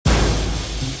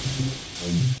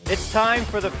It's time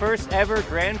for the first ever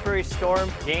Grand Prairie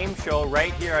Storm game show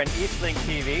right here on EastLink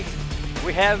TV.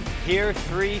 We have here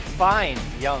three fine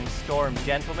young Storm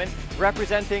gentlemen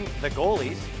representing the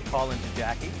goalies, Colin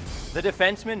Dzijacky, the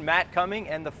defenseman, Matt Cumming,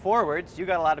 and the forwards. You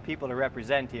got a lot of people to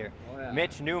represent here. Oh, yeah.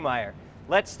 Mitch Neumeier.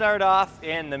 Let's start off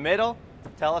in the middle.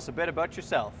 Tell us a bit about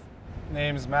yourself.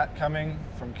 Name's Matt Cumming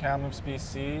from Kamloops,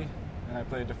 BC, and I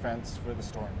play defense for the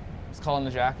Storm. It's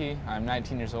Colin Dzijacky. I'm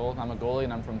 19 years old. I'm a goalie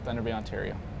and I'm from Thunder Bay,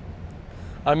 Ontario.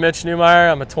 I'm Mitch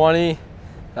Neumeier. I'm a 20.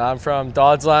 I'm from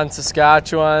Dodsland,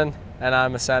 Saskatchewan, and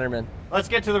I'm a centerman. Let's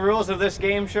get to the rules of this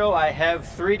game show. I have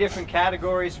three different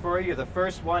categories for you. The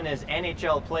first one is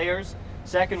NHL players,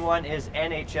 second one is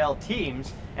NHL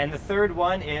teams, and the third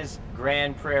one is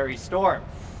Grand Prairie Storm.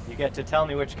 You get to tell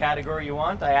me which category you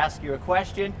want. I ask you a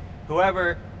question.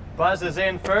 Whoever buzzes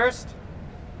in first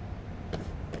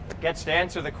gets to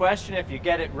answer the question. If you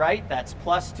get it right, that's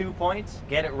 +2 points.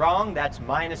 Get it wrong, that's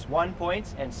 -1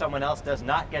 point, and someone else does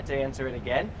not get to answer it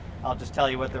again. I'll just tell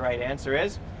you what the right answer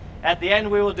is. At the end,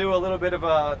 we will do a little bit of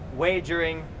a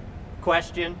wagering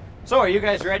question. So are you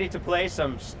guys ready to play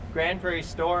some Grand Prairie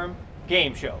Storm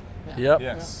game show? Yep.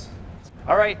 Yes.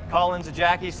 All right, Colin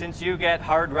Dzijacky, since you get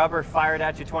hard rubber fired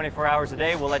at you 24 hours a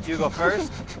day, we'll let you go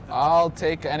first. I'll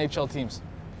take NHL teams.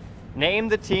 Name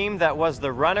the team that was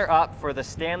the runner-up for the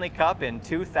Stanley Cup in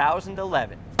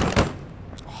 2011.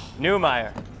 Neumeier.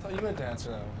 I thought you had to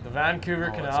answer that one. The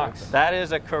Vancouver Canucks. That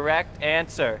is a correct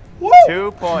answer. Woo!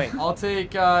 2 points. I'll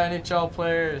take NHL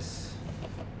players.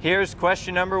 Here's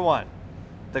question number 1.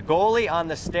 The goalie on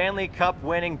the Stanley Cup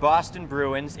winning Boston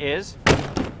Bruins is?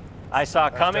 I saw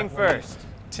Cumming first.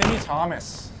 Timmy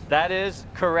Thomas. That is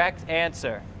correct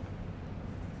answer.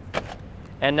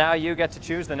 And now you get to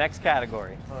choose the next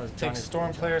category. Take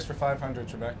Storm players for 500,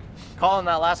 Trebek. Colin,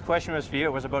 that last question was for you.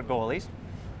 It was about goalies.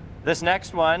 This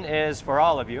next one is for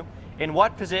all of you. In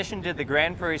what position did the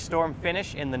Grand Prairie Storm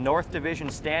finish in the North Division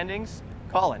standings?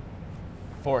 Colin.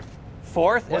 Fourth.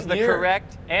 Fourth is the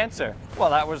correct answer.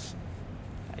 Well, that was,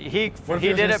 he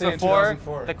did it before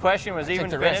the question was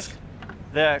even finished.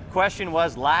 The question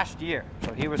was last year,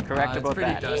 so he was correct about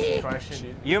that. Dusty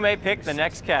question. You may pick the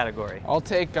next category. I'll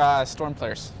take Storm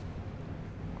players.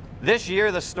 This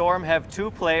year, the Storm have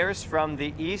 2 players from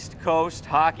the East Coast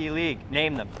Hockey League.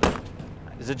 Name them.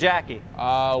 Dzijacky.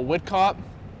 Whitcop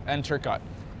and Turcotte.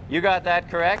 You got that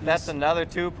correct. That's another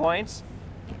 2 points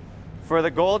for the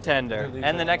goaltender.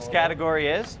 And the next category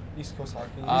is? East Coast Hockey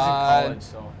League. College,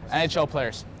 so. NHL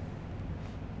players.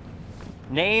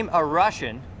 Name a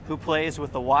Russian who plays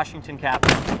with the Washington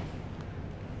Capitals.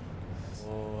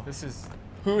 This is.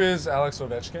 Who is Alex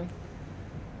Ovechkin?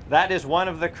 That is one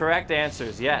of the correct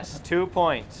answers, yes. 2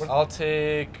 points. I'll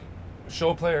take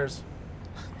show players.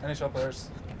 NHL players.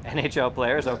 NHL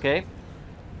players, okay.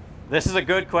 This is a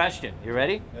good question. You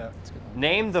ready? Yeah.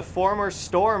 Name the former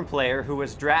Storm player who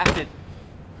was drafted.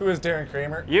 Who is Darren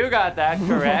Kramer? You got that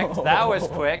correct. That was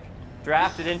quick.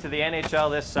 Drafted into the NHL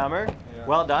this summer. Yeah.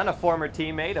 Well done, a former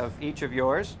teammate of each of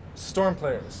yours. Storm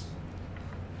players.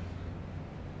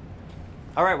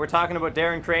 All right, we're talking about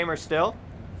Darren Kramer still.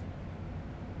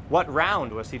 What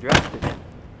round was he drafted in?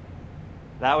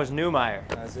 That was Neumeier.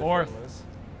 Fourth.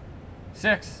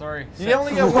 6, sorry. You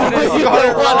only get one. You got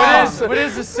it wrong. What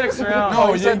is the 6th round?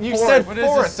 No, you said What is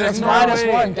fourth. the That's sixth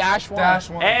 -1, -1. Dash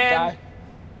one. And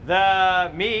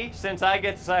since I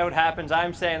get to decide what happens,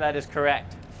 I'm saying that is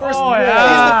correct. First,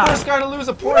 yeah. He's the first guy to lose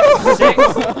a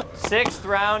point. Sixth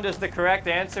round is the correct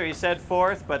answer. He said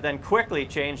 4th, but then quickly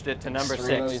changed it to number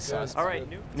 6. All right,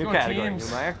 new category, teams.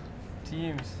 Neumeier.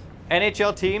 Teams.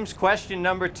 NHL teams, question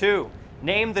number 2.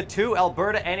 Name the 2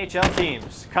 Alberta NHL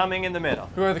teams coming in the middle.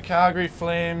 Who are the Calgary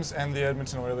Flames and the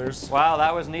Edmonton Oilers? Wow,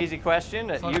 that was an easy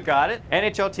question. You got it.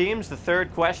 NHL teams, the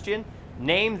third question.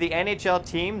 Name the NHL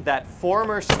team that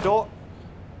former Storm...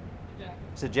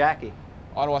 Dzijacky.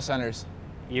 Ottawa Senators.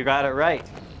 You got it right.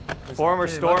 Former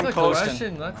Storm coach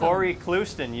question. Corey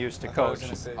Clouston used to coach.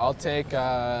 I'll take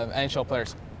NHL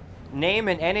players. Name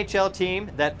an NHL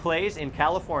team that plays in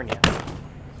California.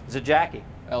 Dzijacky.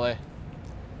 LA.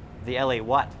 The LA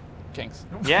what? Kings.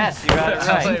 Yes, you got it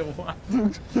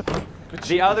right.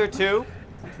 The other 2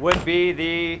 would be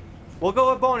the... We'll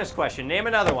go with bonus question. Name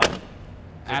another one.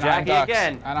 Anaheim Dzijacky Ducks.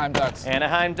 again. Anaheim Ducks.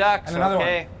 Anaheim Ducks. And another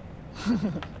okay.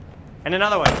 And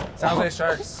another one. San Jose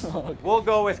Sharks. We'll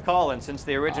go with Colin since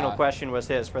the original question was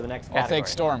his for the next category. I'll take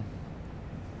Storm.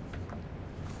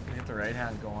 Get the right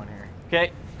hand going here.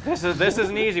 Okay, this is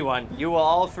an easy one. You will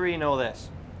all 3 know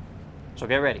this. So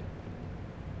get ready.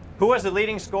 Who was the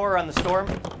leading scorer on the Storm?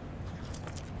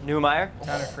 Neumeier.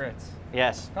 Tanner Fritz.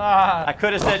 Yes. Ah. I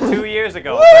could have said 2 years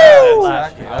ago. But I said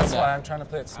last Exactly. year. That's why I'm trying to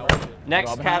play it smart. Next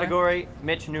Robin category,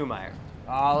 Mitch Neumeier.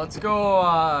 Let's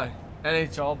go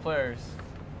NHL players.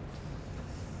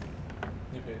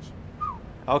 New page.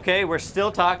 Okay, we're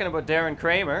still talking about Darren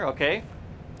Kramer, okay?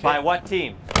 By what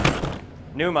team?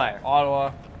 Neumeier.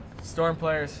 Ottawa. Storm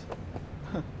players.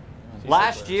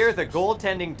 Last year, the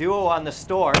goaltending duo on the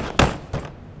Storm.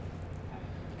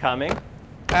 Cumming.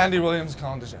 Andy Williams,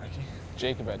 Colin Dzijacky.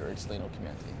 Jacob Edwards, Lino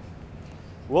Chimetti.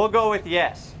 We'll go with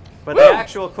yes. But the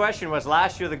actual question was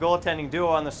last year the goaltending duo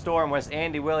on the Storm was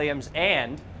Andy Williams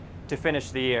and to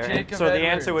finish the year. Jacob So the Edwards.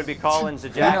 answer would be Colin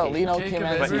Dzijacky. Lino Jacob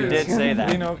Chimetti. But you Edwards. did say that.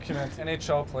 Lino Chimetti.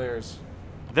 NHL players.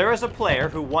 There is a player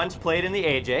who once played in the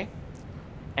AJ,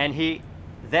 and he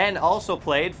then also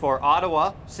played for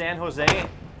Ottawa, San Jose.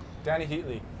 Danny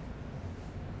Heatley.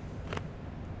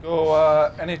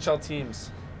 Go NHL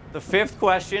teams. The fifth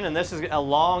question, and this is a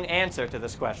long answer to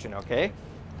this question, okay?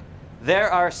 There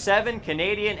are 7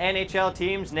 Canadian NHL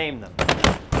teams. Name them.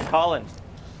 Colin.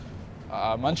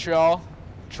 Montreal,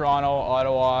 Toronto,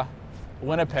 Ottawa,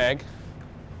 Winnipeg,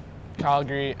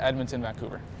 Calgary, Edmonton,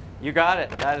 Vancouver. You got it.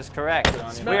 That is correct.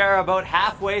 We are about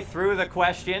halfway through the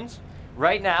questions.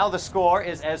 Right now, the score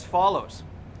is as follows.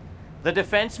 The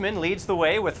defenseman leads the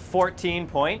way with 14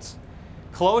 points.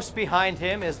 Close behind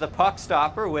him is the puck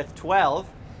stopper with 12.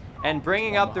 And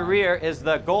bringing up the rear is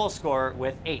the goal scorer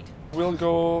with 8. We'll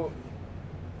go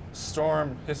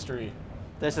Storm history.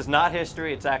 This is not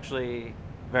history. It's actually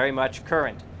very much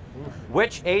current.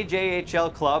 Which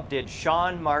AJHL club did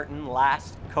Sean Martin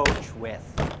last coach with?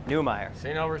 Neumeier.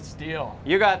 St. Albert Steel.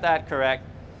 You got that correct.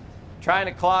 Trying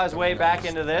to claw his way back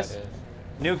into this.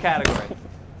 New category.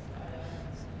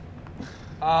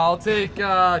 I'll take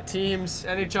teams,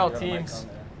 NHL teams.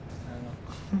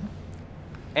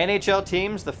 NHL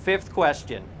teams, the fifth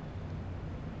question.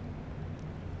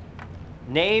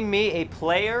 Name me a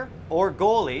player or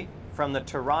goalie from the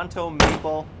Toronto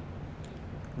Maple.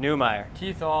 Neumeier.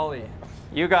 Keith Ollie.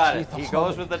 You got it. He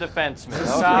goes with the defenseman. The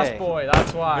Sass Okay. boy,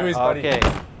 that's why. Knew he's buddy. Okay.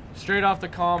 Straight off the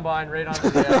combine, right onto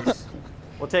the ice.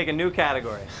 We'll take a new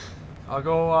category. I'll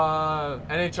go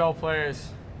NHL players.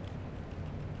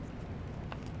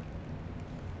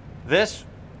 This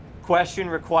question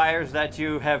requires that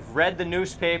you have read the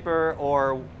newspaper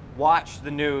or watched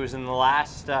the news in the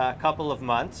last couple of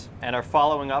months and are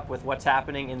following up with what's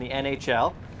happening in the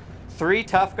NHL. 3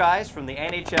 tough guys from the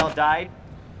NHL died.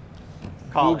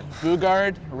 Colin.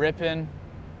 Bugard, Rippin,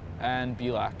 and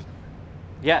Belak.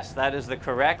 Yes, that is the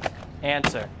correct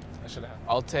answer. I should have.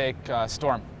 I'll take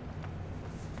Storm.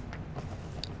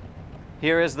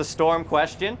 Here is the Storm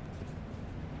question.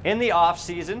 In the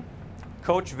off-season,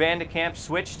 Coach Van de Kamp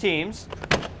switched teams.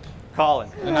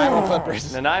 Colin. Nanaimo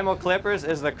Clippers. Nanaimo Clippers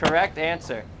is the correct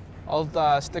answer.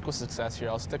 I'll stick with success here.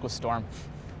 I'll stick with Storm.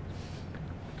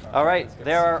 All right,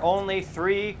 there are only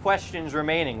 3 questions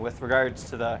remaining with regards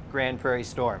to the Grande Prairie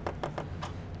Storm.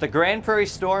 The Grande Prairie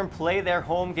Storm play their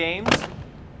home games.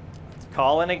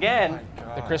 Colin again.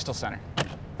 The Crystal Center.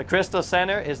 The Crystal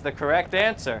Center is the correct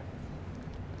answer.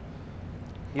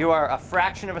 You are a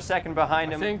fraction of a second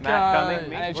behind him, think, Matt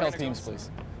Cumming. NHL teams, please.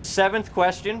 7th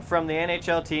question from the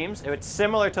NHL teams. It's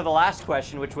similar to the last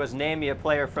question, which was name me a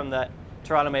player from the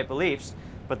Toronto Maple Leafs,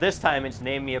 but this time it's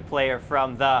name me a player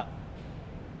from the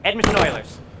Edmonton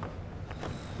Oilers.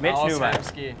 Mitch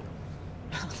Neumeier.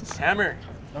 Neumeier. Hammer.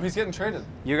 No, he's getting traded.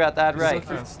 You got that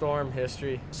right. Storm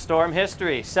history. Storm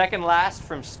history. Second last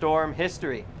from Storm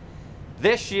history.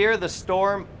 This year, the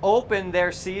Storm opened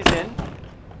their season.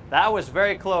 That was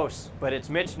very close, but it's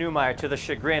Mitch Neumeier to the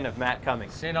chagrin of Matt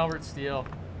Cumming. St. Albert Steel.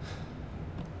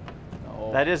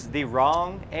 No. That is the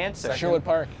wrong answer. Sherwood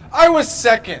Park. I was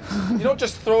second. You don't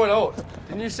just throw it out.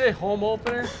 Didn't you say home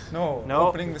opener? No, No.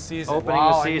 opening the season. Opening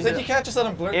Wow, the I season. Like, you can't just let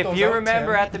him blurt If those you out,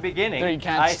 remember Tim. at the beginning, There, you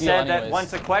can't I steal said that anyways.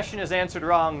 once a question is answered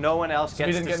wrong, no one else So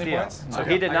he gets didn't to get any steal. points? So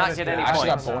Okay. he did I not got get it. any I actually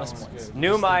got points. bonus points.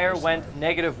 Neumeier went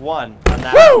 -1 on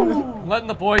that one. I'm letting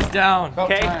the boys down.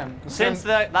 About Okay, time. since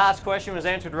the last question was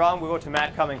answered wrong, we go to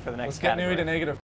Matt Cumming for the next Let's get Nui category. to negative